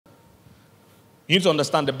You need to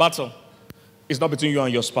understand the battle is not between you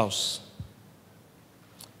and your spouse.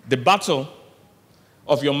 The battle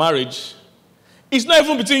of your marriage is not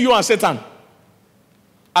even between you and Satan.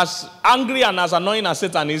 As angry and as annoying as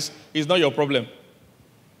Satan is not your problem.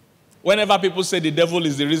 Whenever people say the devil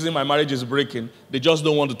is the reason my marriage is breaking, they just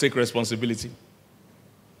don't want to take responsibility.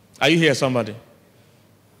 Are you here, somebody?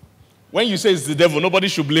 When you say it's the devil, nobody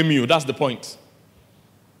should blame you. That's the point.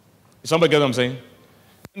 Somebody get what I'm saying?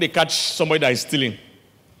 When they catch somebody that is stealing,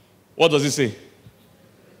 what does it say?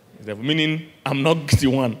 The devil. Meaning, I'm not the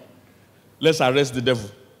one. Let's arrest the devil.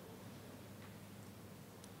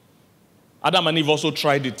 Adam and Eve also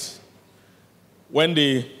tried it. When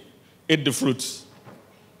they ate the fruit,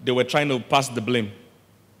 they were trying to pass the blame.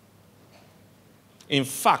 In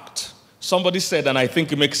fact, somebody said, and I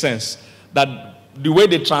think it makes sense, that the way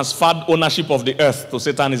they transferred ownership of the earth to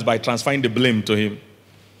Satan is by transferring the blame to him.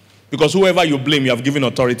 Because whoever you blame, you have given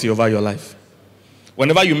authority over your life.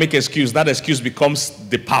 Whenever you make an excuse, that excuse becomes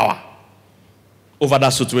the power over that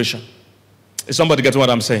situation. Is somebody getting what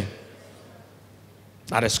I'm saying?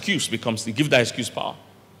 That excuse becomes, you give that excuse power.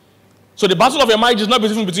 So the battle of your marriage is not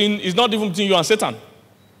even between you and Satan.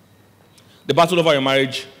 The battle over your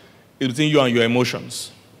marriage is between you and your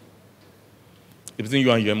emotions. It's between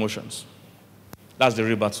you and your emotions. That's the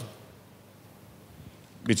real battle.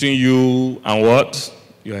 Between you and what?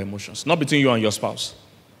 Your emotions. Not between you and your spouse.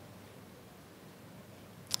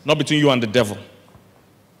 Not between you and the devil.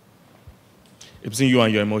 It's between you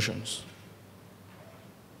and your emotions.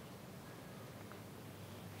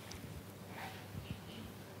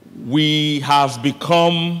 We have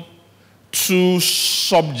become too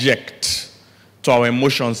subject to our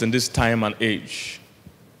emotions in this time and age.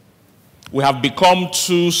 We have become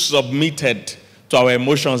too submitted to our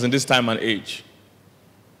emotions in this time and age.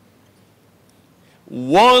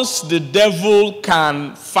 Once the devil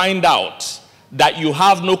can find out that you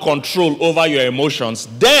have no control over your emotions,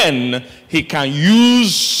 then he can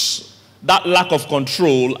use that lack of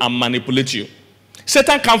control and manipulate you.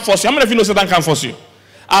 Satan can't force you. How many of you know Satan can't force you?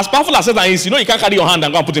 As powerful as Satan is, you know you can't carry your hand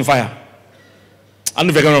and go and put in fire. I don't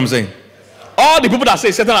know if you get what I'm saying. All the people that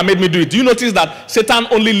say Satan has made me do it, do you notice that Satan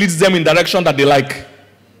only leads them in direction that they like?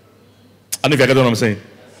 I don't know if you get what I'm saying.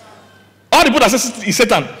 All the people that say it's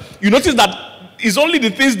Satan, you notice that it's only the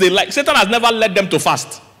things they like. Satan has never led them to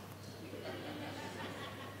fast.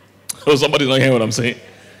 Oh, somebody's not hearing what I'm saying.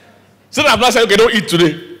 Satan has not said, okay, don't eat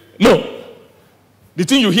today. No. The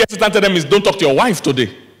thing you hear Satan tell them is, don't talk to your wife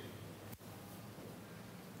today.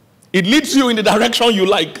 It leads you in the direction you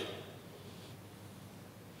like.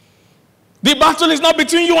 The battle is not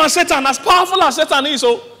between you and Satan. As powerful as Satan is,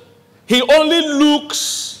 so he only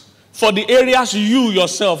looks for the areas you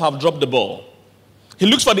yourself have dropped the ball. He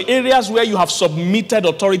looks for the areas where you have submitted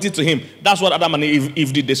authority to him. That's what Adam and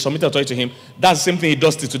Eve did. They submitted authority to him. That's the same thing he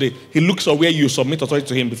does today. He looks for where you submit authority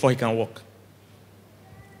to him before he can walk.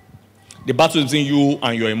 The battle is between you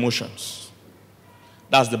and your emotions.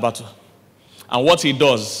 That's the battle. And what he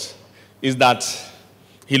does is that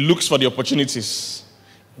he looks for the opportunities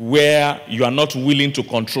where you are not willing to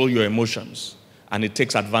control your emotions, and he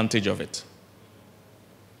takes advantage of it.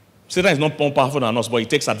 Satan is not more powerful than us, but he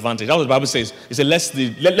takes advantage. That's what the Bible says. It says,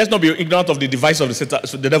 let's not be ignorant of the device of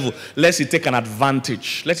the devil. Lest he take an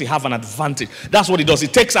advantage. Let he have an advantage. That's what he does. He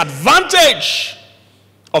takes advantage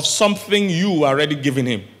of something you are already giving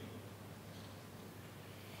him.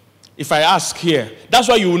 If I ask here, that's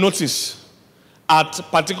why you will notice at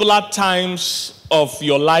particular times of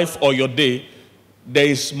your life or your day, there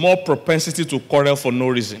is more propensity to quarrel for no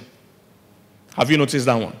reason. Have you noticed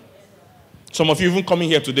that one? Some of you even coming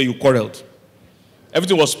here today, you quarreled.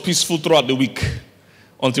 Everything was peaceful throughout the week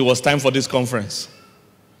until it was time for this conference.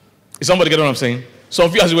 Is somebody getting what I'm saying? Some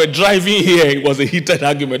of you, as you were driving here, it was a heated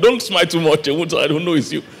argument. Don't smile too much. I don't know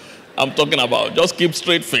it's you I'm talking about. Just keep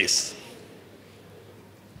straight face.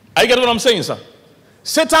 Are you getting what I'm saying, sir?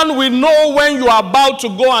 Satan will know when you are about to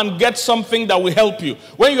go and get something that will help you.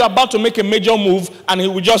 When you are about to make a major move, and he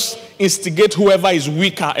will just instigate whoever is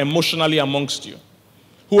weaker emotionally amongst you.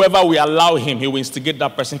 Whoever will allow him, he will instigate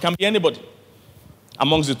that person. It can be anybody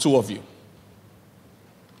amongst the two of you.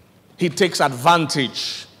 He takes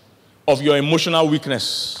advantage of your emotional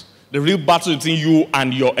weakness. The real battle between you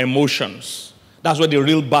and your emotions. That's where the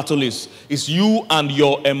real battle is. It's you and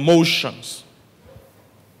your emotions.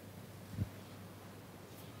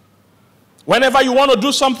 Whenever you want to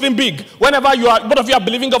do something big, whenever both of you are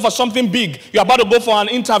believing God for something big, you're about to go for an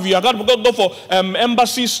interview, you're about to go for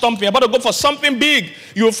embassy something, you're about to go for something big,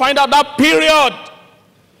 you will find out that period,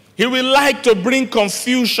 he will like to bring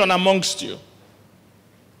confusion amongst you.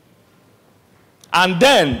 And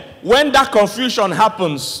then, when that confusion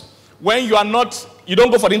happens, When you are not, you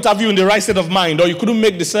don't go for the interview in the right state of mind, or you couldn't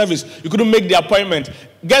make the service, you couldn't make the appointment,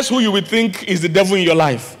 guess who you would think is the devil in your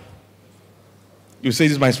life? You say,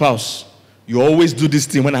 this is my spouse. You always do this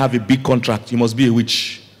thing when I have a big contract. You must be a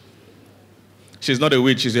witch. She's not a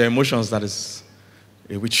witch. It's your emotions that is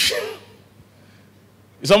a witch.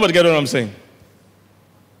 Is somebody get what I'm saying?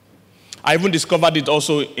 I even discovered it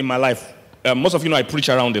also in my life. Most of you know I preach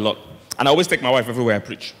around a lot. And I always take my wife everywhere I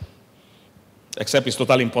preach. Except it's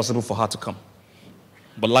totally impossible for her to come.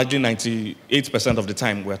 But largely 98% of the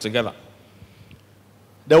time we're together.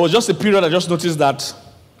 There was just a period I just noticed that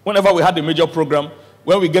whenever we had a major program,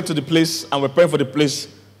 when we get to the place and we're praying for the place,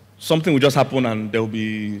 something will just happen and there will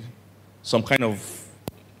be some kind of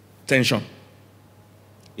tension.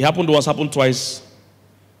 It happened once, happened twice.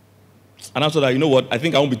 And after that, you know what? I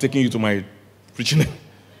think I won't be taking you to my preaching.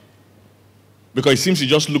 Because it seems she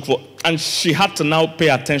just looked for... And she had to now pay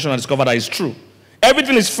attention and discover that it's true.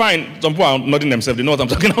 Everything is fine. Some people are nodding themselves. They know what I'm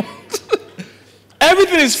talking about.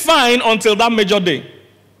 Everything is fine until that major day.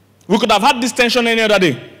 We could have had this tension any other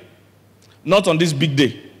day. Not on this big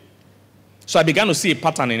day. So I began to see a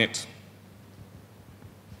pattern in it.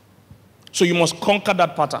 So you must conquer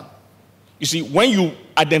that pattern. You see, when you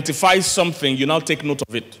identify something, you now take note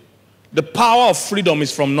of it. The power of freedom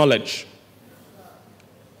is from knowledge.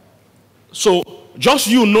 So just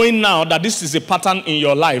you knowing now that this is a pattern in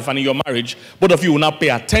your life and in your marriage, both of you will now pay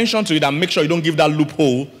attention to it and make sure you don't give that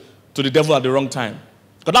loophole to the devil at the wrong time.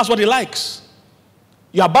 Because that's what he likes.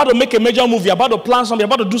 You're about to make a major move. You're about to plan something.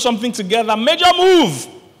 You're about to do something together. Major move.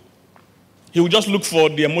 He will just look for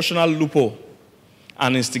the emotional loophole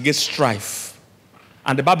and instigate strife.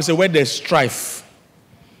 And the Bible says where there's strife,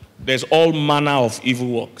 there's all manner of evil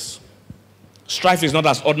works. Strife is not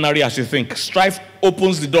as ordinary as you think. Strife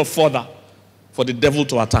opens the door further for the devil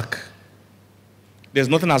to attack. There's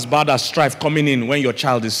nothing as bad as strife coming in when your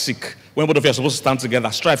child is sick. When both of you are supposed to stand together.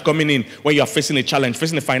 Strife coming in when you are facing a challenge,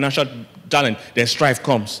 facing a financial challenge. Then strife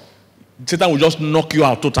comes. Satan will just knock you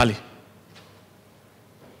out totally.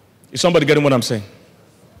 Is somebody getting what I'm saying?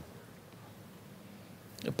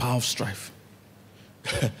 The power of strife.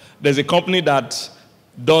 There's a company that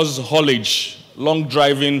does haulage, long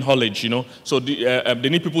driving haulage, you know. So they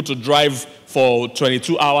need people to drive for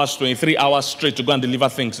 22 hours, 23 hours straight to go and deliver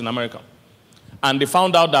things in America. And they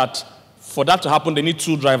found out that for that to happen, they need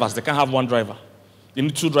two drivers. They can't have one driver. They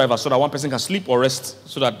need two drivers so that one person can sleep or rest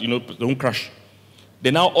so that, you know, they won't crash.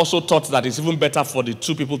 They now also thought that it's even better for the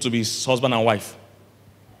two people to be husband and wife.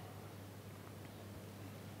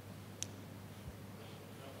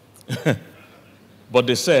 But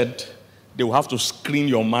they said they will have to screen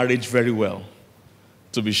your marriage very well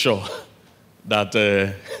to be sure that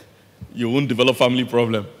you won't develop family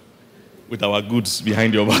problem with our goods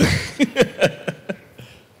behind your back.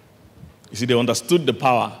 You see, they understood the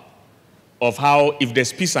power of how if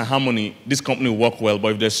there's peace and harmony, this company will work well.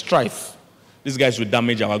 But if there's strife, these guys will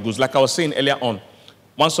damage our goods. Like I was saying earlier on,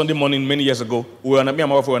 one Sunday morning many years ago, me and my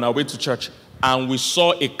wife were on our way to church, and we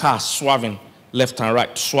saw a car swerving left and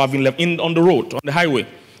right, swerving left on the road, on the highway.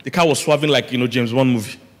 The car was swerving like, you know, James Bond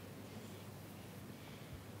movie.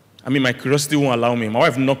 I mean, my curiosity won't allow me. My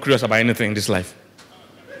wife is not curious about anything in this life.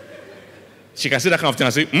 She can say that kind of thing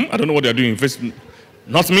and say, I don't know what they're doing. First,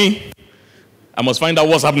 not me. I must find out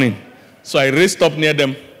what's happening. So I raced up near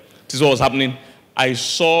them. This is what was happening. I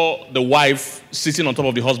saw the wife sitting on top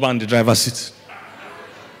of the husband in the driver's seat.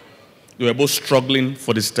 They were both struggling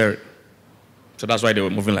for the steering. So that's why they were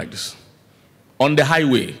moving like this. On the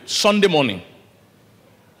highway, Sunday morning,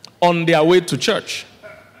 on their way to church.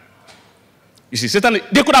 You see, Satan,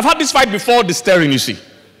 they could have had this fight before the steering, you see.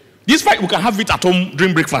 This fight, we can have it at home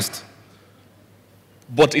during breakfast.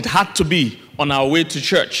 But it had to be on our way to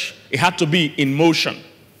church. It had to be in motion.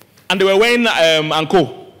 And they were wearing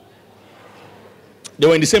anko. They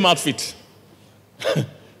were in the same outfit.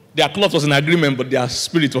 Their cloth was in agreement, but their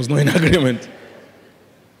spirit was not in agreement.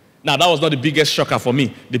 Now, that was not the biggest shocker for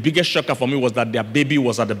me. The biggest shocker for me was that their baby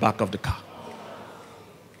was at the back of the car.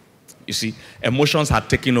 You see, emotions had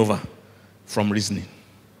taken over from reasoning.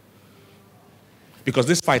 Because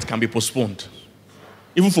this fight can be postponed.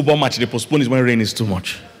 Even football match, they postpone it when rain is too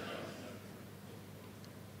much.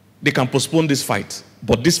 They can postpone this fight.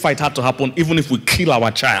 But this fight had to happen even if we kill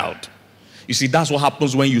our child. You see, that's what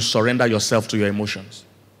happens when you surrender yourself to your emotions.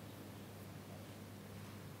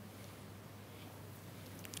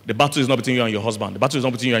 The battle is not between you and your husband. The battle is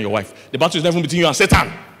not between you and your wife. The battle is not even between you and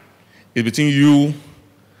Satan. It's between you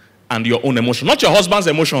and your own emotions. Not your husband's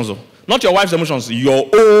emotions, though. Not your wife's emotions. Your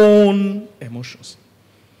own emotions.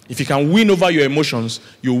 If you can win over your emotions,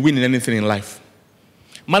 you'll win in anything in life.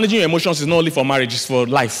 Managing your emotions is not only for marriage, it's for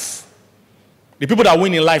life. The people that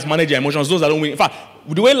win in life manage their emotions. Those that don't win. In fact,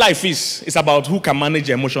 the way life is, it's about who can manage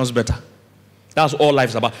their emotions better. That's all life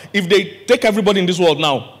is about. If they take everybody in this world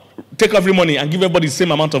now, take every money and give everybody the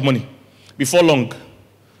same amount of money, before long,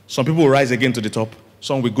 some people will rise again to the top.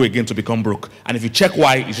 Some will go again to become broke. And if you check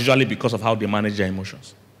why, it's usually because of how they manage their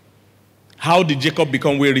emotions. How did Jacob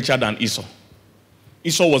become way richer than Esau?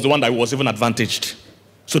 Esau was the one that was even advantaged.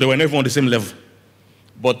 So they were never on the same level.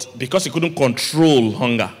 But because he couldn't control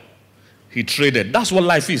hunger, he traded. That's what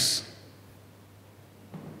life is.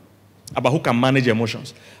 About who can manage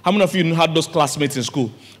emotions. How many of you had those classmates in school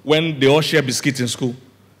when they all share biscuits in school?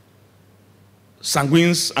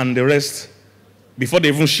 Sanguines and the rest, before they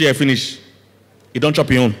even share finish, you don't chop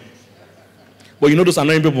your own. But you know those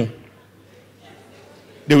annoying people?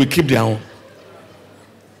 They will keep their own.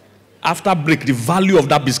 After break, the value of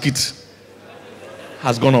that biscuit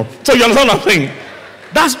has gone up. So you understand what I'm saying?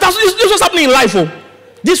 This what's happening in life. Oh.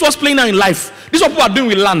 This is what's playing out in life. This is what people are doing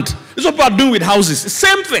with land. This is what people are doing with houses. It's the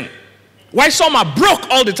same thing. Why some are broke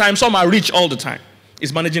all the time, some are rich all the time.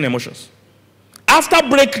 It's managing emotions. After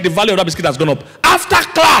break, the value of that biscuit has gone up. After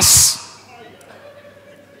class,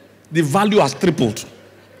 the value has tripled.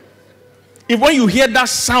 If when you hear that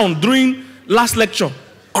sound during last lecture,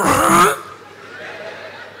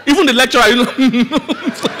 even the lecturer, you know,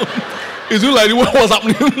 it's like, what was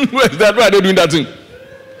happening? Where's that? Why are they doing that thing?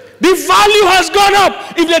 The value has gone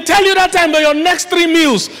up. If they tell you that time that your next 3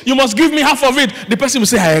 meals, you must give me half of it, the person will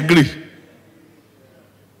say, I agree.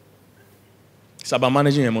 It's about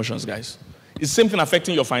managing emotions, guys. It's the same thing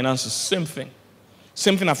affecting your finances. Same thing.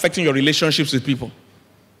 Same thing affecting your relationships with people.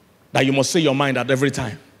 That you must say your mind at every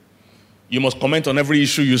time. You must comment on every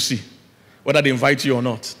issue you see, whether they invite you or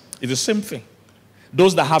not. It's the same thing.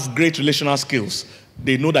 Those that have great relational skills,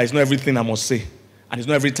 they know that it's not everything I must say. And it's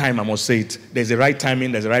not every time I must say it. There's a right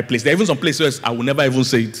timing, there's a right place. There are even some places where I will never even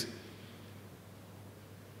say it.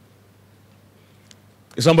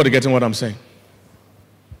 Is somebody getting what I'm saying?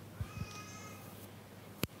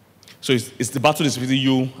 So it's the battle is between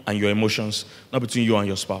you and your emotions, not between you and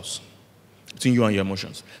your spouse. Between you and your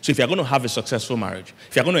emotions. So if you're going to have a successful marriage,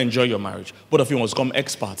 if you're going to enjoy your marriage, both of you must become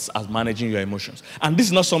experts at managing your emotions. And this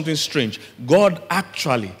is not something strange. God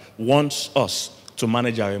actually wants us to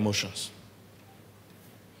manage our emotions.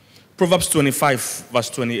 Proverbs 25, verse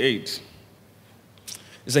 28.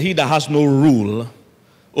 It says, he that has no rule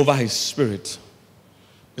over his spirit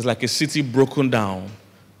is like a city broken down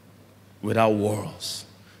without walls.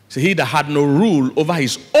 So he that had no rule over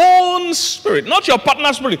his own spirit, not your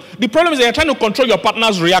partner's spirit. The problem is that you're trying to control your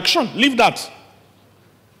partner's reaction. Leave that.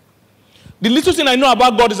 The little thing I know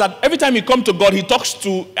about God is that every time you come to God, he talks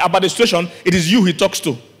to about the situation, it is you he talks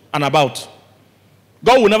to and about.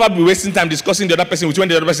 God will never be wasting time discussing the other person with when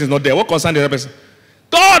the other person is not there. What concerns the other person?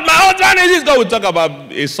 God, my husband is this. God will talk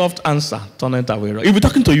about a soft answer. Turn it away. He'll be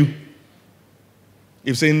talking to you.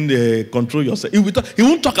 He's saying, control yourself. He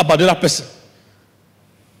won't talk about the other person.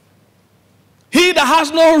 He that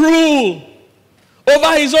has no rule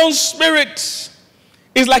over his own spirit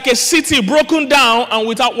is like a city broken down and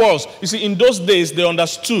without walls. You see, in those days, they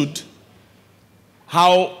understood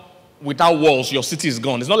how without walls, your city is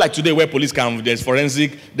gone. It's not like today where police can, there's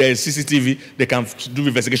forensic, there's CCTV, they can do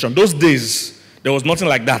investigation. Those days, there was nothing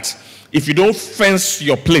like that. If you don't fence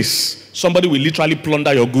your place, somebody will literally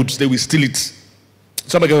plunder your goods. They will steal it.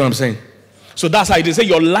 Somebody get what I'm saying? So that's how it is. Say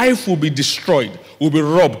your life will be destroyed, will be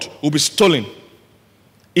robbed, will be stolen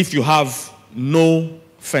if you have no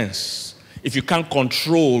fence, if you can't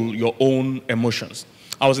control your own emotions.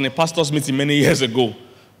 I was in a pastor's meeting many years ago,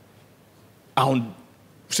 and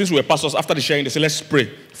since we were pastors, after the sharing, they said, let's pray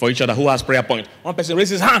for each other. Who has prayer point? One person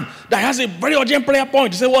raised his hand that has a very urgent prayer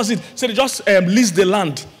point. He said, what's it? So they just leased the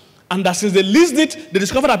land. And that since they leased it, they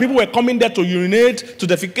discovered that people were coming there to urinate, to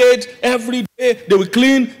defecate every day. They will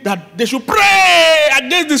clean, that they should pray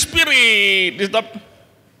against the spirit.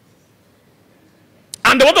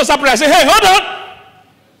 And they want to start praying. I say, hey, hold on.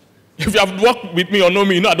 If you have worked with me or know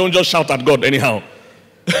me, you know I don't just shout at God anyhow.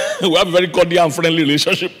 We have a very cordial and friendly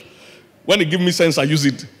relationship. When he gives me sense, I use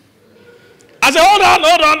it. I say, hold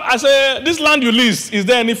on. I say, this land you lease, is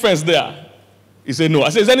there any fence there? He said, no. I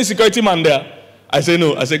say, is there any security man there? I say,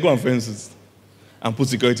 no. I say, go and fence it and put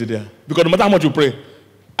security there. Because no matter how much you pray,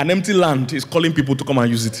 an empty land is calling people to come and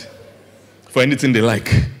use it for anything they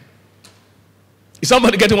like. Is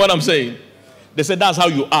somebody getting what I'm saying? They said that's how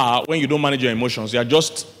you are when you don't manage your emotions. You are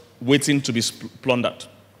just waiting to be plundered.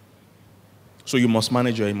 So you must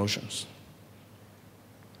manage your emotions.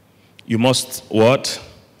 You must what?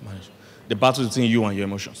 Manage. The battle between you and your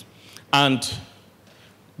emotions. And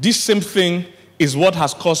this same thing is what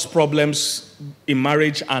has caused problems in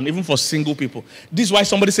marriage and even for single people. This is why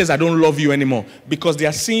somebody says, I don't love you anymore. Because they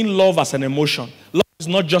are seeing love as an emotion. Love is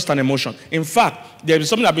not just an emotion. In fact, there is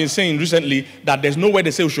something I've been saying recently, that there's no way they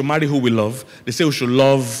say we should marry who we love. They say we should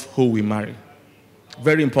love who we marry.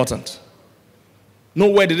 Very important.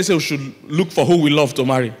 Nowhere did they say we should look for who we love to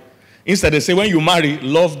marry. Instead, they say when you marry,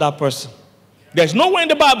 love that person. There's nowhere in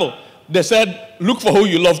the Bible they said, look for who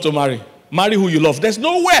you love to marry. Marry who you love. There's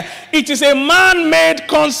nowhere. It is a man-made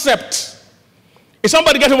concept. Is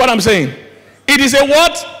somebody getting what I'm saying? It is a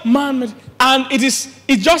what? Man-made. And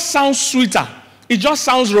it just sounds sweeter. It just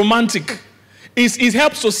sounds romantic. It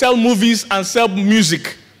helps to sell movies and sell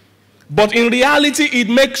music. But in reality, it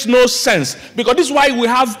makes no sense. Because this is why we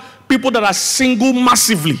have people that are single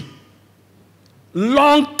massively.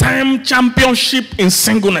 Long-time championship in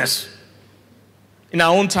singleness. In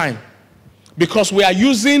our own time. Because we are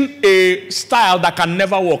using a style that can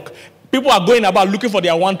never work. People are going about looking for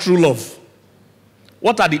their one true love.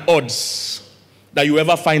 What are the odds that you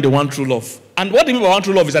ever find the one true love? And what do you mean by one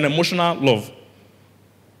true love is an emotional love.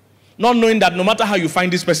 Not knowing that no matter how you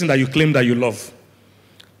find this person that you claim that you love,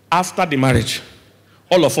 after the marriage,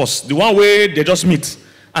 all of us, the one way they just meet,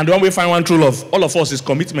 and the one way find one true love, all of us is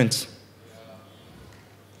commitment.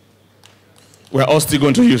 We're all still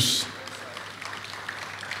going to use.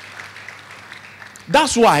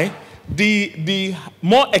 That's why the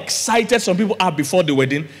more excited some people are before the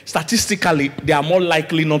wedding, statistically, they are more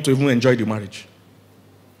likely not to even enjoy the marriage.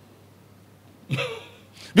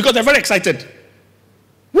 Because they're very excited.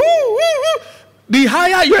 Woo, woo, woo. The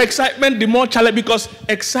higher your excitement, the more challenge, because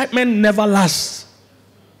excitement never lasts.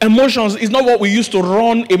 Emotions is not what we use to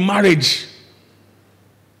run a marriage.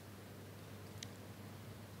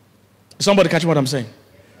 Somebody catch what I'm saying?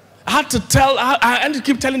 I had to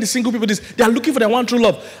keep telling the single people this. They are looking for their one true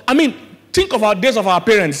love. I mean, think of our days of our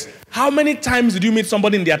parents. How many times did you meet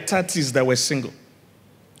somebody in their 30s that were single?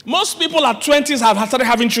 Most people at 20s have started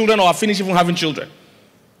having children or have finished even having children.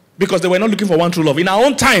 Because they were not looking for one true love. In our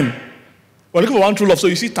own time, we're looking for one true love. So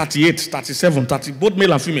you see 38, 37, 30, both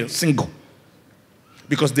male and female, single.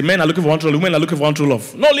 Because the men are looking for one true love, the women are looking for one true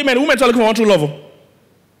love. No, women are looking for one true love.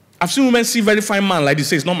 I've seen women see very fine man like this,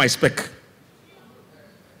 say it's not my spec.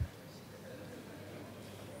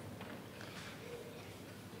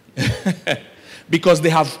 Because they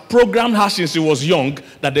have programmed her since she was young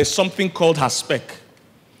that there's something called her spec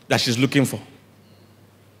that she's looking for.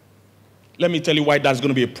 Let me tell you why that's going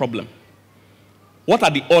to be a problem. What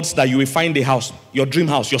are the odds that you will find a house, your dream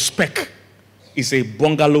house, your spec is a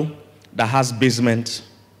bungalow that has basement,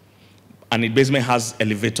 and the basement has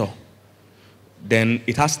elevator. Then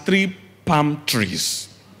it has 3 palm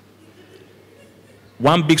trees.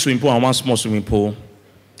 1 big swimming pool and 1 small swimming pool,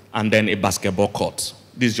 and then a basketball court.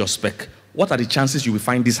 This is your spec. What are the chances you will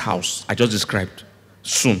find this house I just described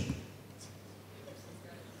soon?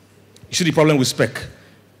 You see the problem with spec?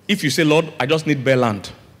 If you say, Lord, I just need bare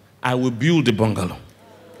land, I will build the bungalow.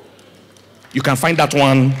 You can find that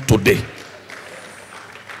one today.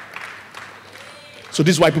 So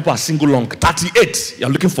this is why people are single long. 38, you're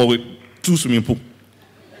looking for 2 swimming pool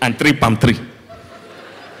and 3 palm tree.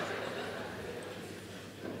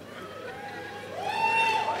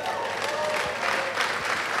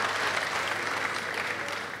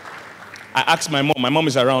 I asked my mom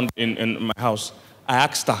is around in my house. I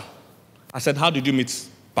asked her, I said, how did you meet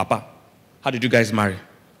Papa? How did you guys marry?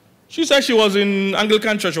 She said she was in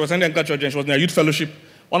Anglican church, she was in the Anglican church, and she was in a youth fellowship.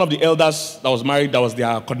 One of the elders that was married, that was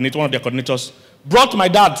their coordinator, one of their coordinators, brought my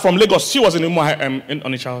dad from Lagos. She was in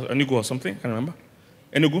Enugu or something, I can't remember.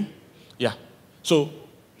 Enugu? Yeah. So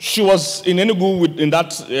she was in Enugu in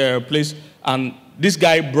that place, and this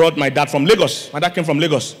guy brought my dad from Lagos. My dad came from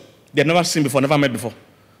Lagos. They had never seen before, never met before.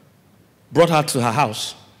 Brought her to her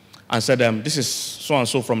house and said, this is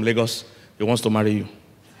so-and-so from Lagos. He wants to marry you.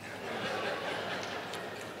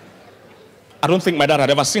 I don't think my dad had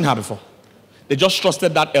ever seen her before. They just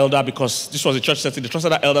trusted that elder because this was a church setting. They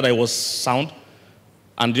trusted that elder that it was sound.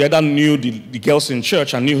 And the elder knew the girls in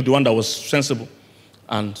church and knew the one that was sensible.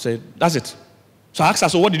 And said, that's it. So I asked her,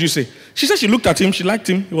 so what did you say? She said she looked at him, she liked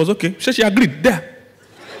him, he was okay. She said she agreed, there.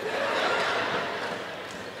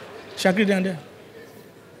 She agreed there and there.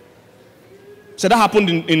 So that happened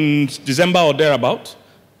in December or thereabout.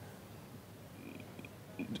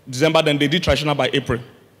 December, then they did traditional by April.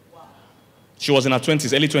 She was in her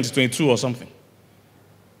 20s, early 2022 or something.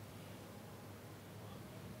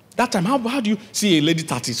 That time, how do you see a lady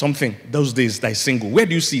 30-something those days that is single? Where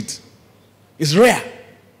do you see it? It's rare.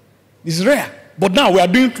 It's rare. But now we are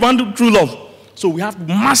doing one true love. So we have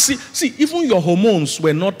massive... See, even your hormones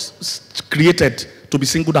were not created to be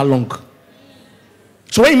single that long.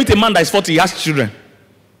 So when you meet a man that is 40, he has children.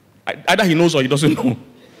 Either he knows or he doesn't know.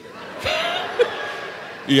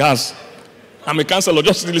 He has. I'm a counselor,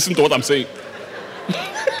 just listen to what I'm saying.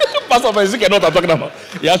 Pastor Ezekiel knows what I'm talking about.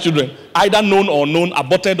 He has children. Either known or unknown,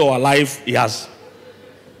 aborted or alive, he has.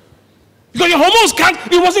 Because your hormones can't,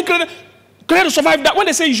 it wasn't created to survive that. When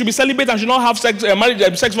they say you should be celibate and should not have sex,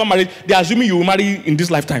 marriage, sex for marriage, they're assuming you will marry in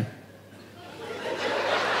this lifetime.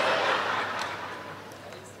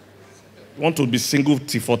 You want to be single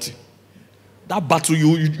till 40. That battle,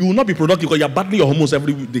 you will not be productive because you're battling your hormones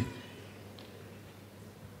every day.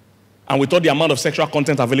 And with all the amount of sexual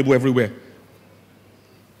content available everywhere.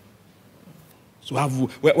 So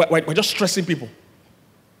we're just stressing people.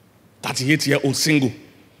 38-year-old single.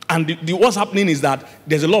 And what's happening is that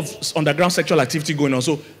there's a lot of underground sexual activity going on.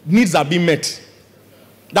 So needs are being met.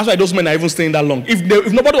 That's why those men are even staying that long.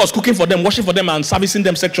 If nobody was cooking for them, washing for them, and servicing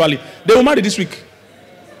them sexually, they will marry this week.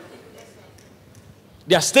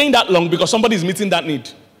 They are staying that long because somebody is meeting that need.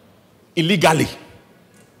 Illegally.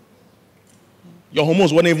 Your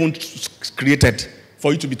hormones weren't even created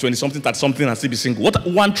for you to be 20-something, 30-something, and still be single. What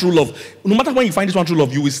one true love? No matter when you find this one true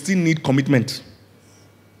love, you will still need commitment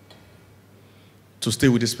to stay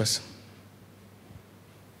with this person.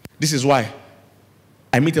 This is why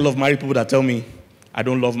I meet a lot of married people that tell me, I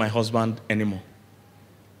don't love my husband anymore.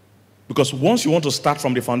 Because once you want to start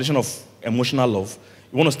from the foundation of emotional love,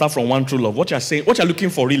 you want to start from one true love. What you're saying, what you're looking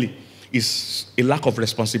for really is a lack of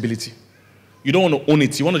responsibility. You don't want to own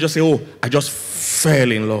it. You want to just say, oh, I just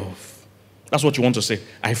fell in love. That's what you want to say.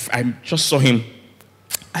 I just saw him.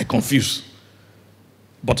 I confused.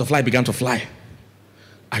 Butterfly began to fly.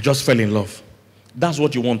 I just fell in love. That's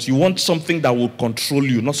what you want. You want something that will control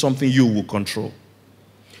you, not something you will control.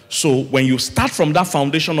 So when you start from that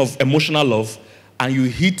foundation of emotional love and you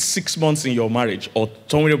hit 6 months in your marriage or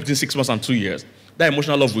somewhere between 6 months and 2 years, that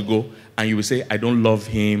emotional love will go and you will say, I don't love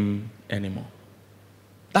him anymore.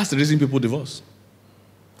 That's the reason people divorce.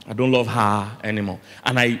 I don't love her anymore.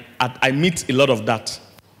 And I meet a lot of that.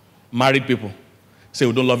 Married people say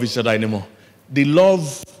we don't love each other anymore. The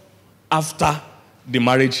love after the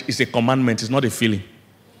marriage is a commandment. It's not a feeling.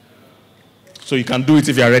 So you can do it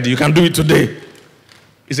if you are ready. You can do it today.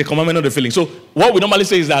 It's a commandment, not a feeling. So what we normally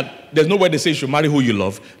say is that there's nowhere they say you should marry who you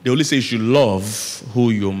love. They only say you should love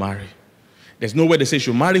who you marry. There's nowhere they say you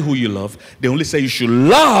should marry who you love. They only say you should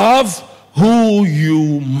love who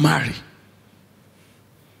you marry.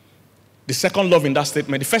 The second love in that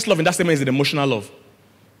statement, the first love in that statement is the emotional love.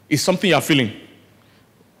 It's something you're feeling.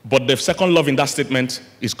 But the second love in that statement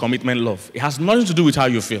is commitment love. It has nothing to do with how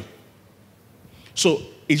you feel. So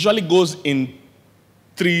it usually goes in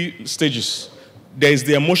 3 stages. There is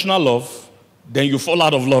the emotional love, then you fall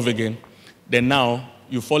out of love again, then now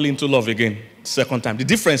you fall into love again, second time. The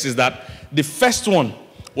difference is that the first one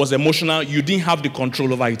was emotional, you didn't have the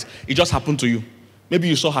control over it. It just happened to you. Maybe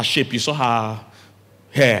you saw her shape, you saw her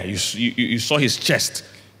hair, you saw his chest,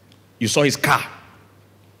 you saw his car.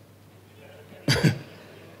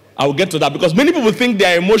 I will get to that because many people think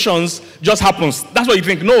their emotions just happens. That's what you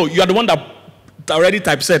think. No, you are the one that already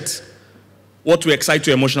typeset what to excite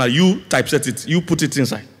you emotionally. You typeset it. You put it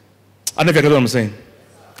inside. I don't know if you get what I'm saying.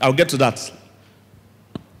 I'll get to that.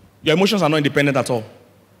 Your emotions are not independent at all.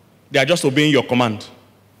 They are just obeying your command.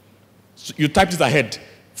 So you typed it ahead.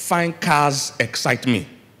 Fine cars excite me.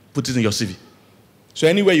 Put it in your CV. So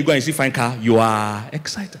anywhere you go and you see fine car, you are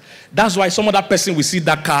excited. That's why some other person will see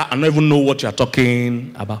that car and not even know what you are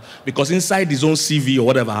talking about. Because inside his own CV or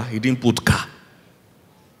whatever, he didn't put car.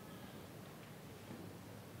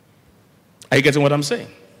 Are you getting what I'm saying?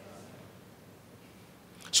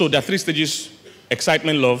 So there are 3 stages: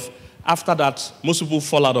 excitement, love. After that, most people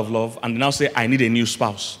fall out of love and they now say, I need a new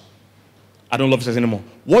spouse. I don't love this anymore.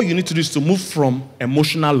 What you need to do is to move from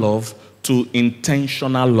emotional love to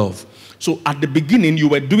intentional love. So at the beginning, you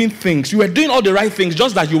were doing things. You were doing all the right things,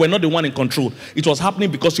 just that you were not the one in control. It was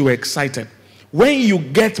happening because you were excited. When you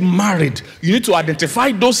get married, you need to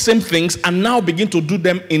identify those same things and now begin to do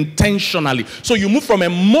them intentionally. So you move from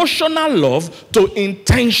emotional love to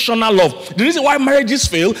intentional love. The reason why marriages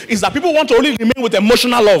fail is that people want to only remain with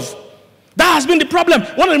emotional love. That has been the problem.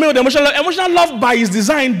 Want to remain with emotional love. Emotional love by its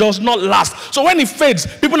design does not last. So when it fades,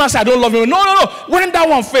 people now say, I don't love you. No. When that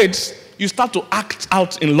one fades, you start to act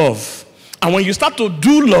out in love. And when you start to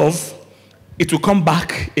do love, it will come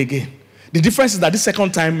back again. The difference is that this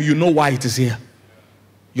second time, you know why it is here.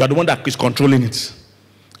 You are the one that is controlling it.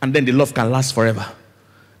 And then the love can last forever.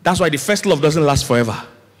 That's why the first love doesn't last forever.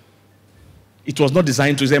 It was not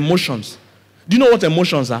designed to. It's emotions. Do you know what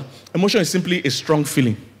emotions are? Emotion is simply a strong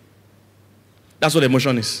feeling. That's what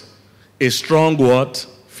emotion is. A strong what?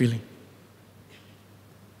 Feeling.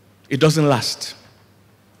 It doesn't last.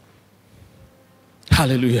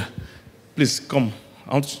 Hallelujah. Please come.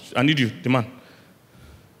 I need you, the man.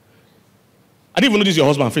 I didn't even know this is your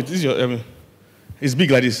husband. Faith. This is your. He's big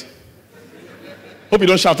like this. Hope you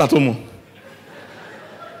don't shout at home.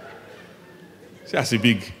 See, I see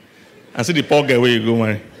big. And see the poor guy where you go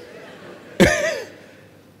marry.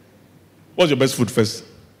 What's your best food first?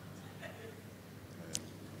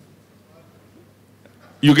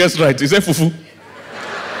 You guessed right. He said fufu.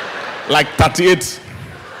 Like 38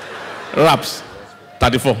 wraps.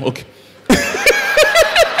 34. Okay.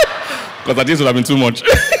 Because that would have been too much.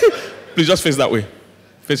 Please just face that way.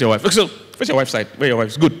 Face your wife. So, face your wife's side. Where your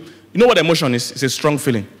wife's good. You know what emotion is? It's a strong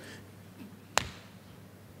feeling.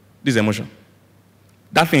 This is emotion.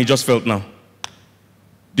 That thing you just felt now.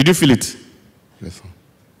 Did you feel it? Yes, sir.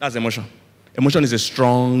 That's emotion. Emotion is a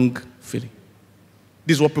strong feeling.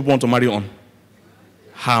 This is what people want to marry on.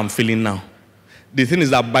 How I'm feeling now. The thing is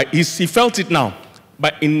that he felt it now.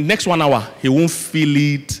 But in the next 1 hour, he won't feel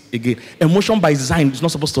it again. Emotion by design is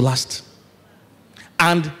not supposed to last.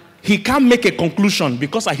 And he can't make a conclusion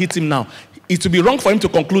because I hit him now. It would be wrong for him to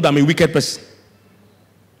conclude I'm a wicked person.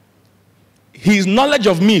 His knowledge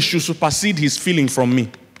of me should supersede his feeling from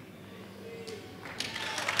me.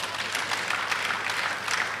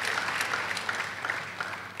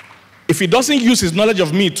 If he doesn't use his knowledge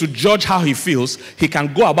of me to judge how he feels, he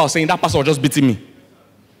can go about saying that pastor was just beating me.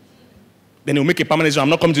 Then he'll make a permanent decision. I'm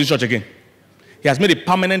not coming to this church again. He has made a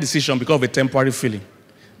permanent decision because of a temporary feeling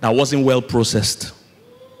that wasn't well processed.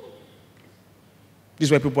 This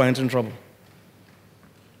is where people are entering trouble.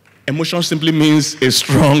 Emotion simply means a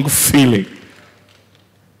strong feeling.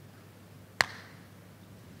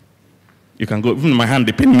 You can go, even my hand,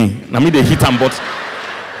 they pain me. Now me, they hit them, but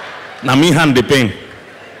now me hand, they pain.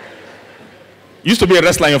 You used to be a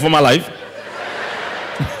wrestler in your former life.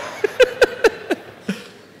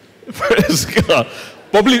 Praise God.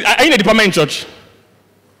 Probably, are you in a department in church?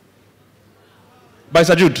 By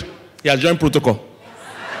Sir Jude. He has joined protocol.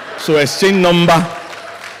 So exchange number.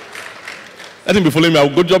 Let him be following me. I'll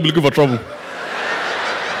go job looking for trouble.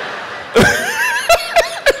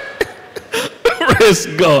 Praise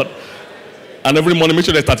God. And every morning, make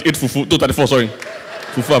sure there's 38 fufu, 234, sorry.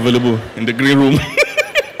 Fufu available in the green room.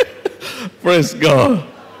 Praise God.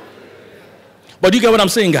 But do you get what I'm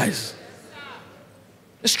saying, guys?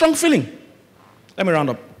 A strong feeling. Let me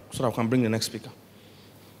round up so that I can bring the next speaker.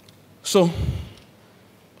 So,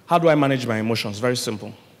 how do I manage my emotions? Very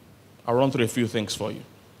simple. I'll run through a few things for you.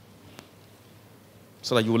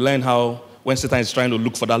 So that you will learn how, when Satan is trying to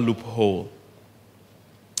look for that loophole.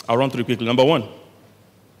 I'll run through quickly. Number one,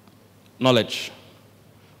 knowledge.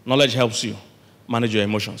 Knowledge helps you manage your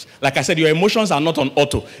emotions. Like I said, your emotions are not on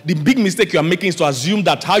auto. The big mistake you are making is to assume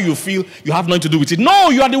that how you feel, you have nothing to do with it. No,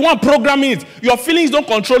 you are the one programming it. Your feelings don't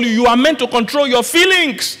control you. You are meant to control your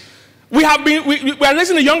feelings. We are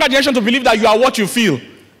raising the younger generation to believe that you are what you feel.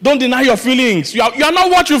 Don't deny your feelings. You are not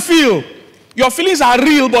what you feel. Your feelings are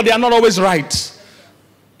real, but they are not always right.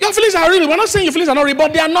 Your feelings are real. We're not saying your feelings are not real,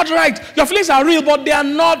 but they are not right. Your feelings are real, but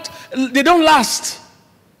they don't last.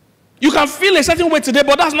 You can feel a certain way today,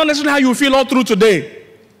 but that's not necessarily how you feel all through today.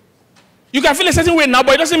 You can feel a certain way now,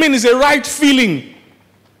 but it doesn't mean it's a right feeling.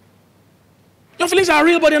 Your feelings are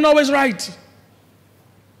real, but they're not always right.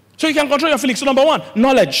 So you can control your feelings. So number one,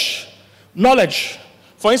 knowledge. Knowledge.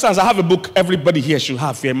 For instance, I have a book everybody here should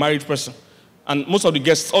have if you're a married person. And most of the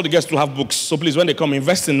guests, all the guests will have books. So please, when they come,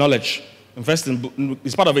 invest in knowledge. Invest in,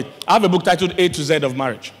 it's part of it. I have a book titled A to Z of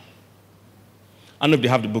Marriage. I don't know if they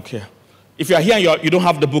have the book here. If you are here and you don't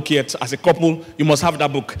have the book yet, as a couple, you must have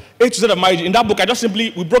that book. A to Z of Marriage. In that book,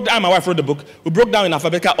 we broke down, my wife wrote the book, we broke down in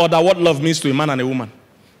alphabetical order what love means to a man and a woman.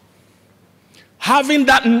 Having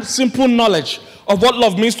that simple knowledge of what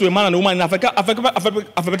love means to a man and a woman in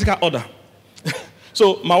alphabetical order.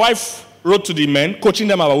 So my wife wrote to the men, coaching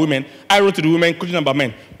them about women. I wrote to the women, coaching them about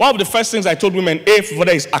men. One of the first things I told women, for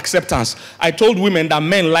that is acceptance. I told women that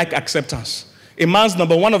men like acceptance. A man's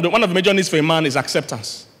one of the major needs for a man is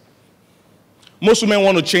acceptance. Most women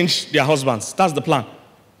want to change their husbands. That's the plan.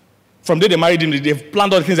 From the day they married him, they've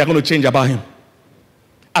planned all the things they're going to change about him.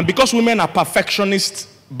 And because women are perfectionists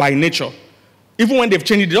by nature, even when they've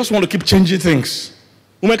changed it, they just want to keep changing things.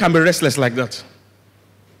 Women can be restless like that.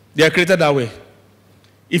 They are created that way.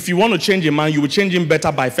 If you want to change a man, you will change him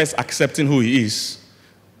better by first accepting who he is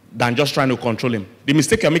than just trying to control him. The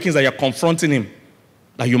mistake you're making is that you're confronting him,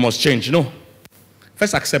 that you must change. No.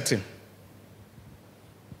 First accept him.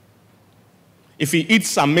 If he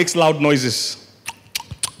eats and makes loud noises,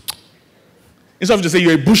 instead of to say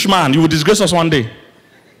you're a bushman, you will disgrace us one day.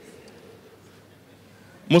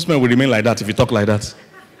 Most men will remain like that if you talk like that.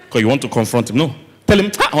 Because you want to confront him. No. Tell him,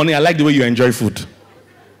 honey, I like the way you enjoy food.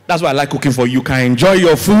 That's why I like cooking for you. You can enjoy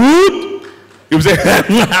your food. You say,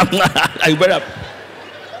 you better.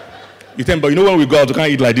 You think, but you know when we go out, we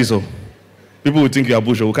can't eat like this. Oh. People will think you are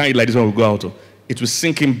bush. We can't eat like this when we go out. Oh. It will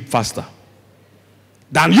sink in faster.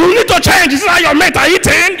 Then you need to change. This is how your mate are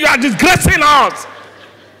eating. You are disgracing us.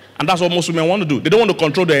 And that's what most women want to do. They don't want to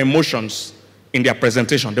control their emotions in their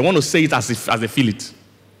presentation. They want to say it as they feel it.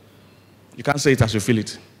 You can't say it as you feel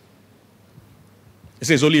it. It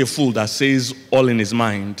says only a fool that says all in his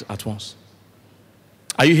mind at once.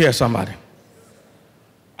 Are you here, somebody?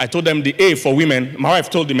 I told them the A for women, my wife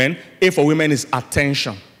told the men, A for women is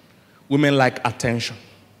attention. Women like attention.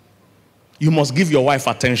 You must give your wife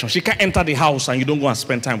attention. She can't enter the house and you don't go and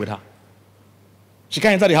spend time with her. She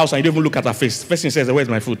can't enter the house and you don't even look at her face. First thing she says, where's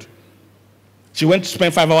my food? She went to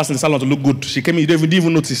spend 5 hours in the salon to look good. She came in, you didn't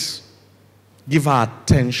even notice. Give her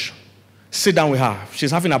attention. Sit down with her. She's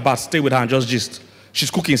having a bath, stay with her and just gist. She's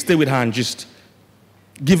cooking, stay with her and gist.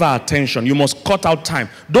 Give her attention. You must cut out time.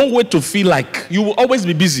 Don't wait to feel like you will always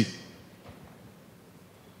be busy.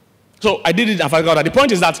 So I did it and I forgot that. The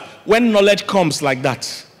point is that when knowledge comes like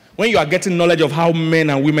that, when you are getting knowledge of how men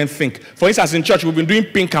and women think. For instance, in church, we've been doing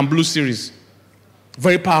Pink and Blue series.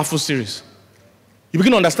 Very powerful series. You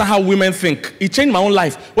begin to understand how women think. It changed my own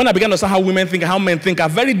life. When I began to understand how women think and how men think are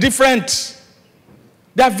very different.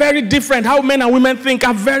 They are very different. How men and women think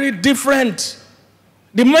are very different.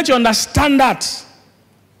 The moment you understand that,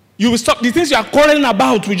 you will stop. The things you are quarreling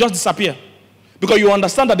about will just disappear. Because you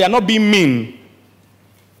understand that they are not being mean.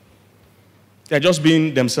 They are just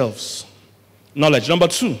being themselves. Knowledge. Number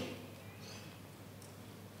 2.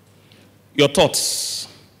 Your thoughts.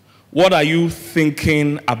 What are you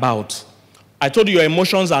thinking about? I told you your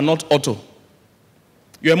emotions are not auto.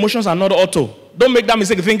 Your emotions are not auto. Don't make that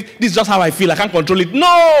mistake and think, this is just how I feel, I can't control it.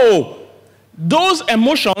 No! Those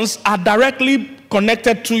emotions are directly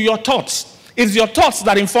connected to your thoughts. It's your thoughts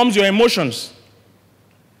that informs your emotions.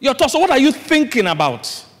 Your thoughts. So what are you thinking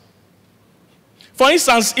about? For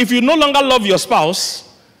instance, if you no longer love your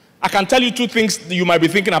spouse, I can tell you 2 things that you might be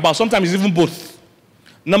thinking about. Sometimes it's even both.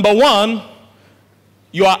 Number 1,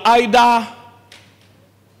 you are either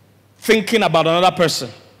thinking about another person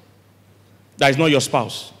that is not your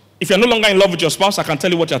spouse. If you're no longer in love with your spouse, I can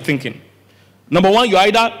tell you what you're thinking. Number 1,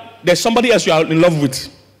 there's somebody else you are in love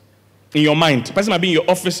with in your mind. The person might be in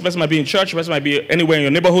your office, the person might be in church, the person might be anywhere in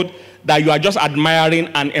your neighborhood that you are just admiring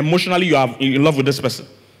and emotionally you are in love with this person.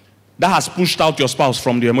 That has pushed out your spouse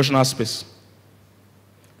from the emotional space.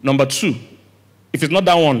 Number 2, if it's not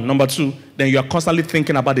that one, number 2, then you are constantly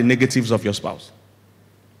thinking about the negatives of your spouse.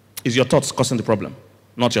 It's your thoughts causing the problem,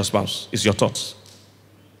 not your spouse. It's your thoughts.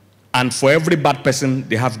 And for every bad person,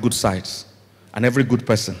 they have good sides. And every good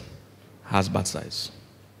person has bad sides.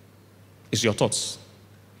 It's your thoughts.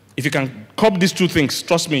 If you can curb these 2 things,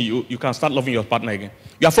 trust me, you can start loving your partner again.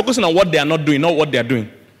 You are focusing on what they are not doing, not what they are doing.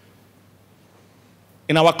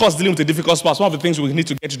 In our course, dealing with a difficult spouse, one of the things we need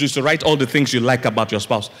to get to do is to write all the things you like about your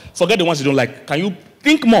spouse. Forget the ones you don't like. Can you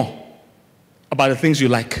think more about the things you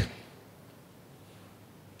like?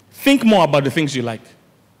 Think more about the things you like.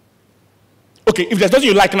 Okay, if there's nothing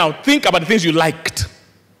you like now, think about the things you liked.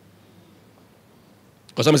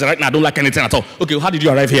 Because somebody said, right now, I don't like anything at all. Okay, how did you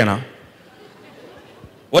arrive here now?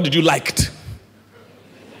 What did you liked?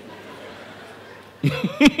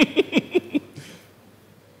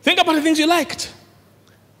 Think about the things you liked.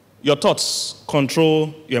 Your thoughts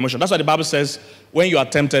control your emotion. That's why the Bible says, when you are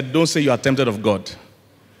tempted, don't say you are tempted of God.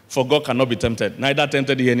 For God cannot be tempted, neither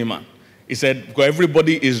tempted he any man. He said, because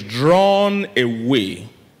everybody is drawn away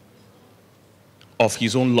of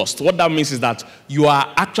his own lust. What that means is that you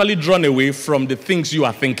are actually drawn away from the things you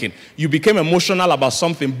are thinking. You became emotional about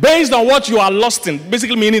something based on what you are lost in,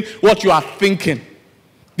 basically meaning what you are thinking.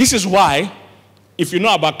 This is why, if you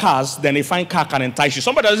know about cars, then a fine car can entice you.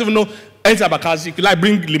 Somebody doesn't even know anything about cars. If you like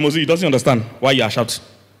bring limousine, he doesn't understand why you are shouting.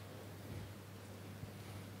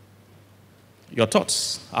 Your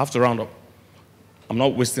thoughts. I have to round up. I'm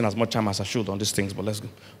not wasting as much time as I should on these things, but let's go.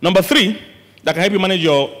 Number 3, that can help you manage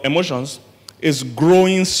your emotions is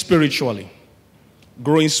growing spiritually.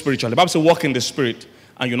 Growing spiritually. The Bible says walk in the spirit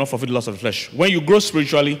and you'll not fulfill the lust of the flesh. When you grow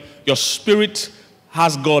spiritually, your spirit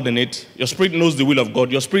has God in it. Your spirit knows the will of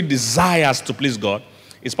God. Your spirit desires to please God.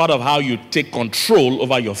 It's part of how you take control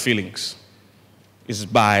over your feelings. It's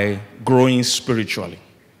by growing spiritually.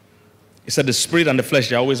 He said the spirit and the flesh,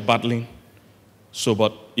 they're always battling. So,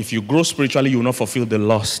 but if you grow spiritually, you will not fulfill the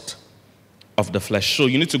lust of the flesh. So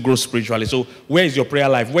you need to grow spiritually. So where is your prayer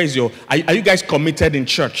life? Where is are you guys committed in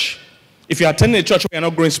church? If you're attending a church where you're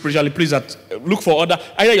not growing spiritually, please look for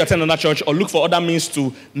either you attend another church or look for other means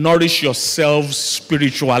to nourish yourselves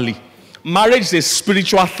spiritually. Marriage is a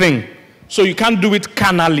spiritual thing. So you can't do it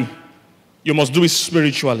carnally. You must do it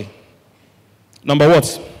spiritually. Number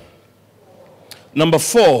what? Number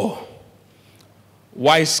 4,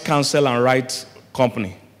 wise counsel and right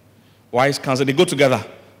company. Wise counsel, they go together.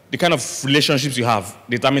 The kind of relationships you have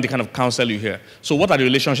determine the kind of counsel you hear. So what are the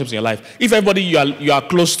relationships in your life? If everybody you are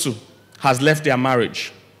close to has left their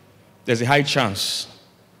marriage, there's a high chance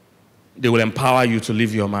they will empower you to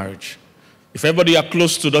leave your marriage. If everybody you are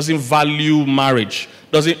close to doesn't value marriage,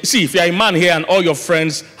 see, if you're a man here and all your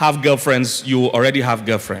friends have girlfriends, you already have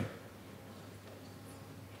girlfriend.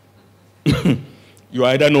 You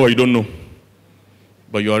either know or you don't know,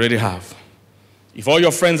 but you already have. If all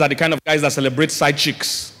your friends are the kind of guys that celebrate side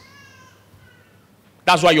chicks,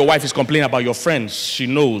 that's why your wife is complaining about your friends. She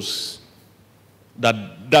knows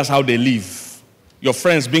that that's how they live. Your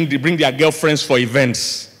friends bring their girlfriends for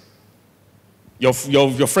events. Your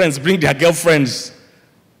friends bring their girlfriends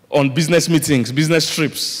on business meetings, business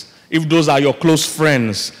trips. If those are your close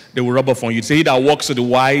friends, they will rub off on you. Say, he that walks with the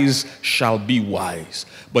wise shall be wise.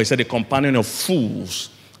 But he said, the companion of fools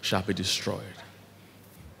shall be destroyed.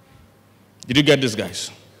 Did you get this, guys?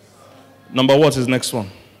 Number what is next one?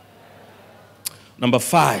 Number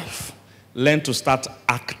 5, learn to start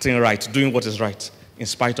acting right, doing what is right, in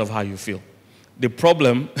spite of how you feel. The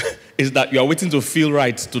problem is that you are waiting to feel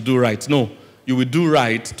right to do right. No, you will do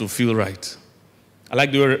right to feel right. I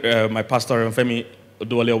like the way my pastor, Femi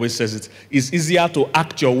Oduwale, always says it. It's easier to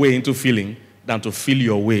act your way into feeling than to feel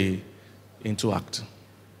your way into acting.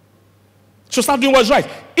 So start doing what's right.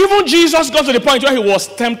 Even Jesus got to the point where he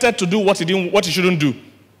was tempted to do what he shouldn't do.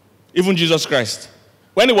 Even Jesus Christ.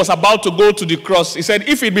 When he was about to go to the cross, he said,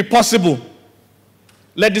 if it be possible,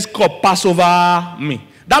 let this cup pass over me.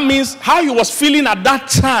 That means how he was feeling at that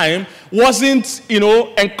time wasn't,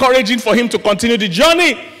 encouraging for him to continue the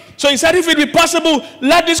journey. So he said, if it be possible,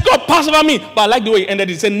 let this cup pass over me. But I like the way he ended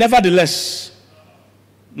it. He said, nevertheless,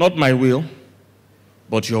 not my will,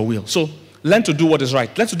 but your will. So learn to do what is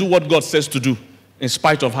right. Learn to do what God says to do in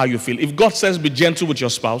spite of how you feel. If God says be gentle with your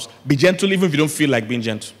spouse, be gentle even if you don't feel like being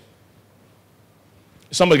gentle.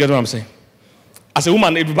 Somebody get what I'm saying? As a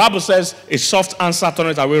woman, if the Bible says a soft answer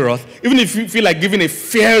turneth away wrath, even if you feel like giving a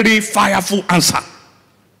fiery, fireful answer,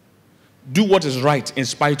 do what is right in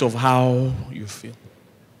spite of how you feel.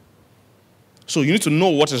 So you need to know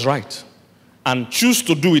what is right and choose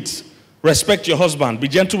to do it. Respect your husband. Be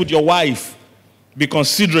gentle with your wife. Be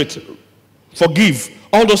considerate. Forgive.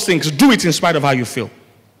 All those things. Do it in spite of how you feel.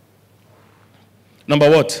 Number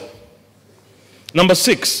what? Number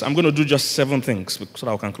 6. I'm going to do just 7 things so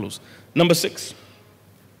that I can close. Number 6.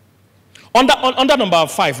 Under number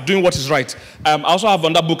 5, doing what is right. I also have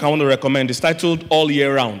another book I want to recommend. It's titled All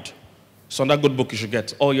Year Round. It's another good book you should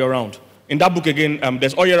get. All Year Round. In that book again,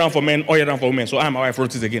 there's All Year Round for men, All Year Round for women. So I and my wife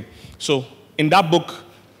wrote it again. So in that book,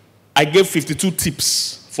 I gave 52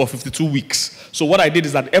 tips for 52 weeks. So what I did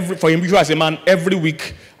is that for you as a man, every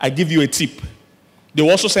week I give you a tip. They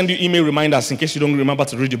will also send you email reminders in case you don't remember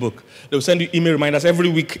to read the book. They will send you email reminders every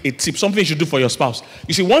week, a tip, something you should do for your spouse.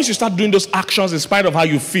 You see, once you start doing those actions in spite of how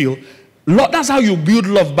you feel, that's how you build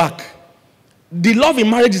love back. The love in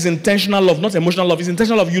marriage is intentional love, not emotional love. It's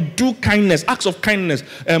intentional love. You do kindness, acts of kindness,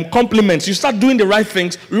 compliments. You start doing the right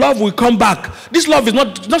things, love will come back. This love is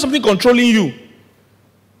not something controlling you.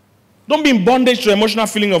 Don't be in bondage to emotional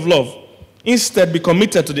feeling of love. Instead, be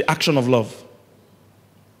committed to the action of love.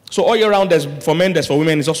 So all year round, there's for men, there's for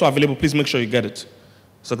women. It's also available. Please make sure you get it.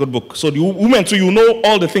 It's a good book. So the women too, you know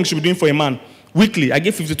all the things you'll be doing for a man weekly. I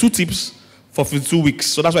give 52 tips for 52 weeks.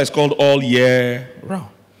 So that's why it's called All Year Round.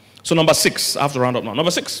 So number 6, I have to round up now.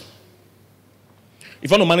 Number 6.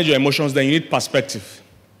 If you want to manage your emotions, then you need perspective.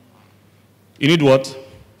 You need what?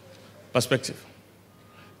 Perspective.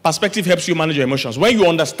 Perspective helps you manage your emotions. When you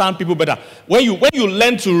understand people better, when you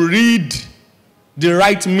learn to read the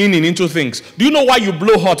right meaning into things. Do you know why you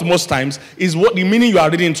blow hot most times? Is what the meaning you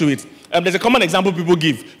are reading into it. There's a common example people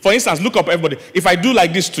give. For instance, look up everybody. If I do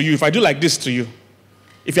like this to you, if I do like this to you,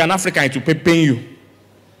 if you're an African, it will pain you.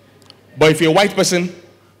 But if you're a white person,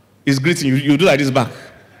 is greeting you, you do like this back.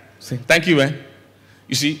 Say, thank you, man.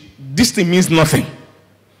 You see, this thing means nothing.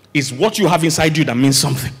 It's what you have inside you that means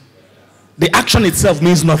something. The action itself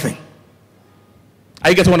means nothing. Are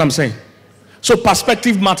you getting what I'm saying? So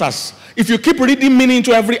perspective matters. If you keep reading meaning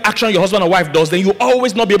into every action your husband or wife does, then you will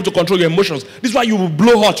always not be able to control your emotions. This is why you will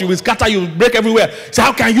blow hot, you will scatter, you will break everywhere. So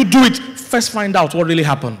how can you do it? First find out what really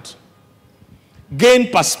happened.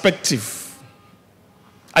 Gain perspective.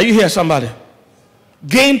 Are you here, somebody?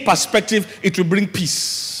 Gain perspective, it will bring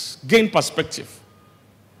peace. Gain perspective.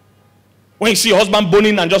 When you see your husband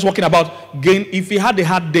boning and just walking about, if he had a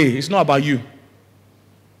hard day, it's not about you.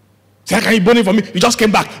 Say, can you burn it for me? You just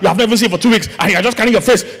came back. You have never seen it for 2 weeks. And you're just carrying your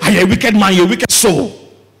face. And you're a wicked man. You're a wicked soul.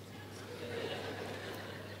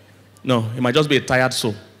 No, it might just be a tired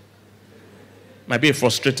soul. It might be a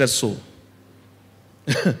frustrated soul.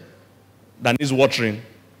 That needs watering,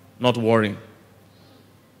 not worrying.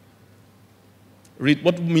 Read.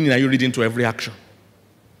 What meaning are you reading to every action?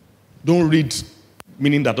 Don't read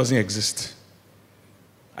meaning that doesn't exist.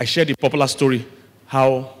 I shared a popular story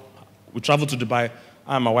how we traveled to Dubai,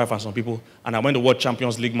 I and my wife and some people, and I went to watch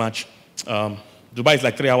Champions League match. Dubai is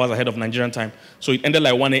like 3 hours ahead of Nigerian time, so it ended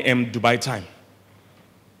like 1 a.m. Dubai time.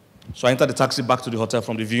 So I entered the taxi back to the hotel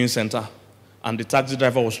from the viewing center, and the taxi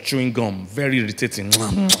driver was chewing gum, very irritating.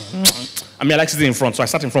 I mean, I like sitting in front, so I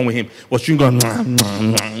sat in front with him, was chewing gum,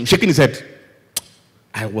 shaking his head.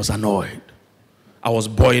 I was annoyed. I was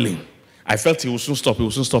boiling. I felt he would soon stop,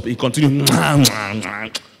 He continued.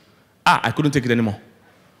 I couldn't take it anymore.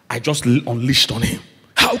 I just unleashed on him.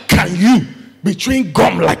 How can you be chewing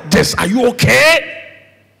gum like this? Are you okay?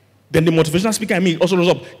 Then the motivational speaker in me also rose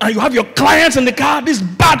up. And you have your clients in the car, this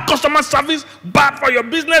bad customer service, bad for your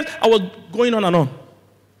business. I was going on and on.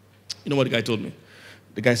 You know what the guy told me?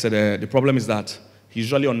 The guy said, the problem is that he's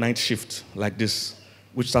usually on night shift like this,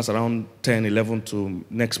 which starts around 10, 11 to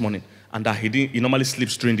next morning. And that he normally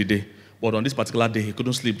sleeps during the day. But on this particular day, he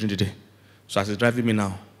couldn't sleep during the day. So as he's driving me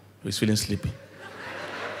now, he's feeling sleepy.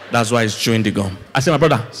 That's why he's chewing the gum. I said, my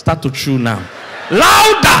brother, start to chew now.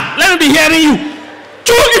 Louder! Let me be hearing you.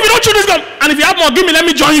 Chew, if you don't chew this gum, and if you have more, give me, let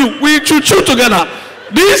me join you. We chew together.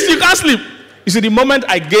 This, you can't sleep. You see, the moment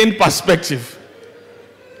I gained perspective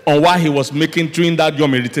on why he was chewing that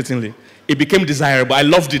gum irritatingly, it became desirable. I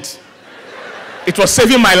loved it. It was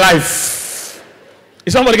saving my life.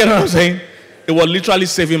 Is somebody getting what I'm saying? It was literally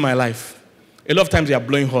saving my life. A lot of times you are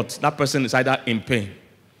blowing hot. That person is either in pain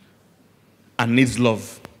and needs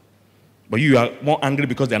love. But you are more angry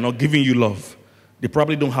because they are not giving you love. They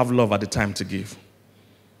probably don't have love at the time to give.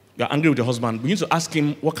 You are angry with your husband. We need to ask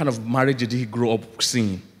him, what kind of marriage did he grow up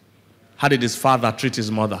seeing? How did his father treat his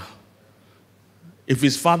mother? If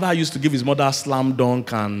his father used to give his mother slam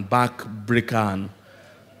dunk and back breaker and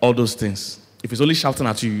all those things, if he's only shouting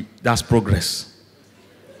at you, that's progress.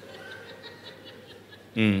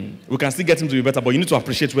 We can still get him to be better, but you need to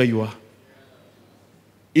appreciate where you are.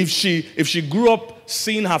 If she grew up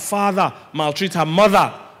seeing her father maltreat her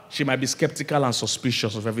mother, she might be skeptical and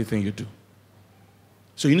suspicious of everything you do.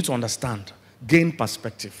 So you need to understand, gain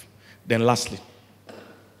perspective. Then lastly,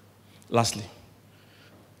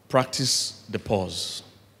 practice the pause.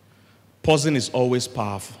 Pausing is always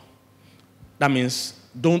powerful. That means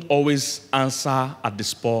don't always answer at the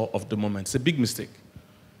spur of the moment. It's a big mistake.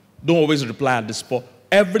 Don't always reply at the spur.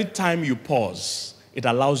 Every time you pause, it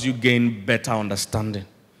allows you gain better understanding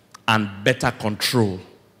and better control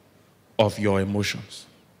of your emotions.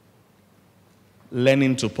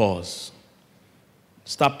 Learning to pause.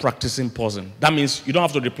 Start practicing pausing. That means you don't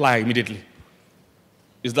have to reply immediately.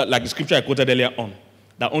 Is that like the scripture I quoted earlier on?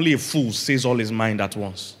 That only a fool says all his mind at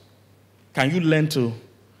once. Can you learn to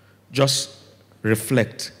just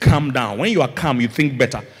reflect, calm down? When you are calm, you think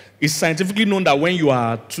better. It's scientifically known that when you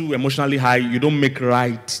are too emotionally high, you don't make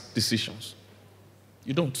right decisions.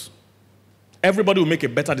 You don't. Everybody will make a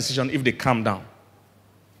better decision if they calm down.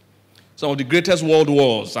 Some of the greatest world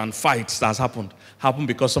wars and fights that has happened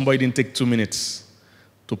because somebody didn't take 2 minutes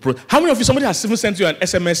to How many of you, somebody has even sent you an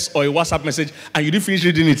SMS or a WhatsApp message and you didn't finish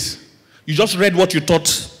reading it? You just read what you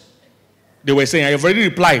thought they were saying and you've already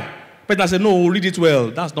replied. But I said, no, read it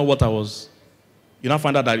well. That's not what I was. You now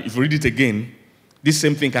find out that if you read it again, this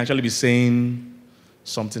same thing can actually be saying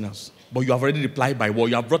something else. But you have already replied by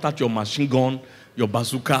what? You have brought out your machine gun, your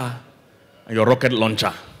bazooka, and your rocket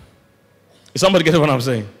launcher. Is somebody getting what I'm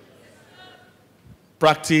saying?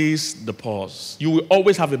 Practice the pause. You will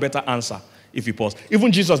always have a better answer if you pause.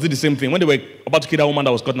 Even Jesus did the same thing. When they were about to kill that woman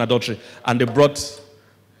that was caught in adultery, and they brought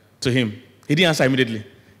to him, he didn't answer immediately.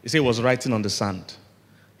 He said he was writing on the sand.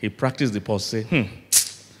 He practiced the pause. Say,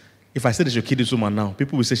 if I say they should kill this woman now,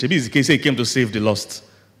 people will say, Shebi is the case, he came to save the lost.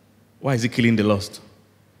 Why is he killing the lost?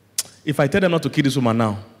 If I tell them not to kill this woman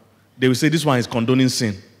now, they will say this one is condoning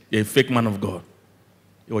sin. You're a fake man of God.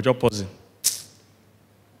 You were just pausing.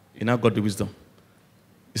 You now got the wisdom.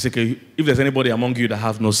 It's okay, if there's anybody among you that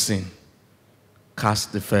have no sin,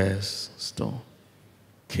 cast the first stone.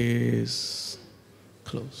 Case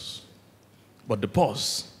closed. But the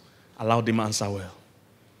pause allowed him to answer well.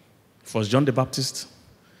 If it was John the Baptist,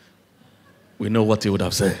 we know what he would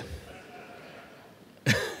have said.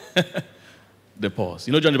 The pause.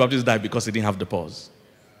 You know John the Baptist died because he didn't have the pause.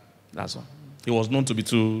 That's all. He was known to be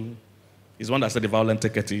too... He's one that said the violent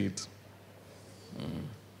take it.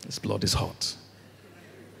 His blood is hot.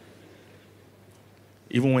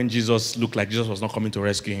 Even when Jesus looked like Jesus was not coming to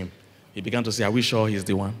rescue him, he began to say, are we sure he's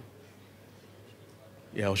the one?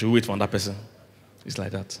 Yeah, or should we wait for that person? It's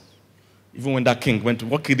like that. Even when that king went to,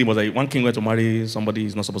 what killed him was that one king went to marry somebody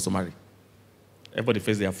he's not supposed to marry. Everybody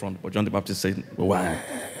faced their front, but John the Baptist said, well, why?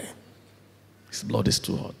 His blood is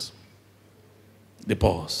too hot. They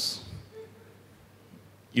pause.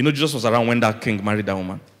 You know, Jesus was around when that king married that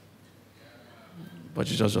woman. But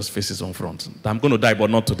Jesus just faced his own front. I'm going to die, but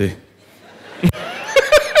not today.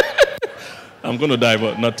 I'm going to die,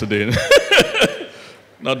 but not today.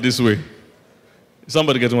 Not this way.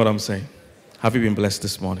 Somebody getting what I'm saying? Have you been blessed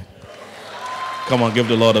this morning? Come on, give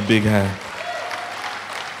the Lord a big hand.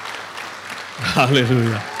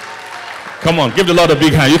 Hallelujah. Come on, give the Lord a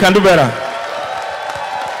big hand. You can do better.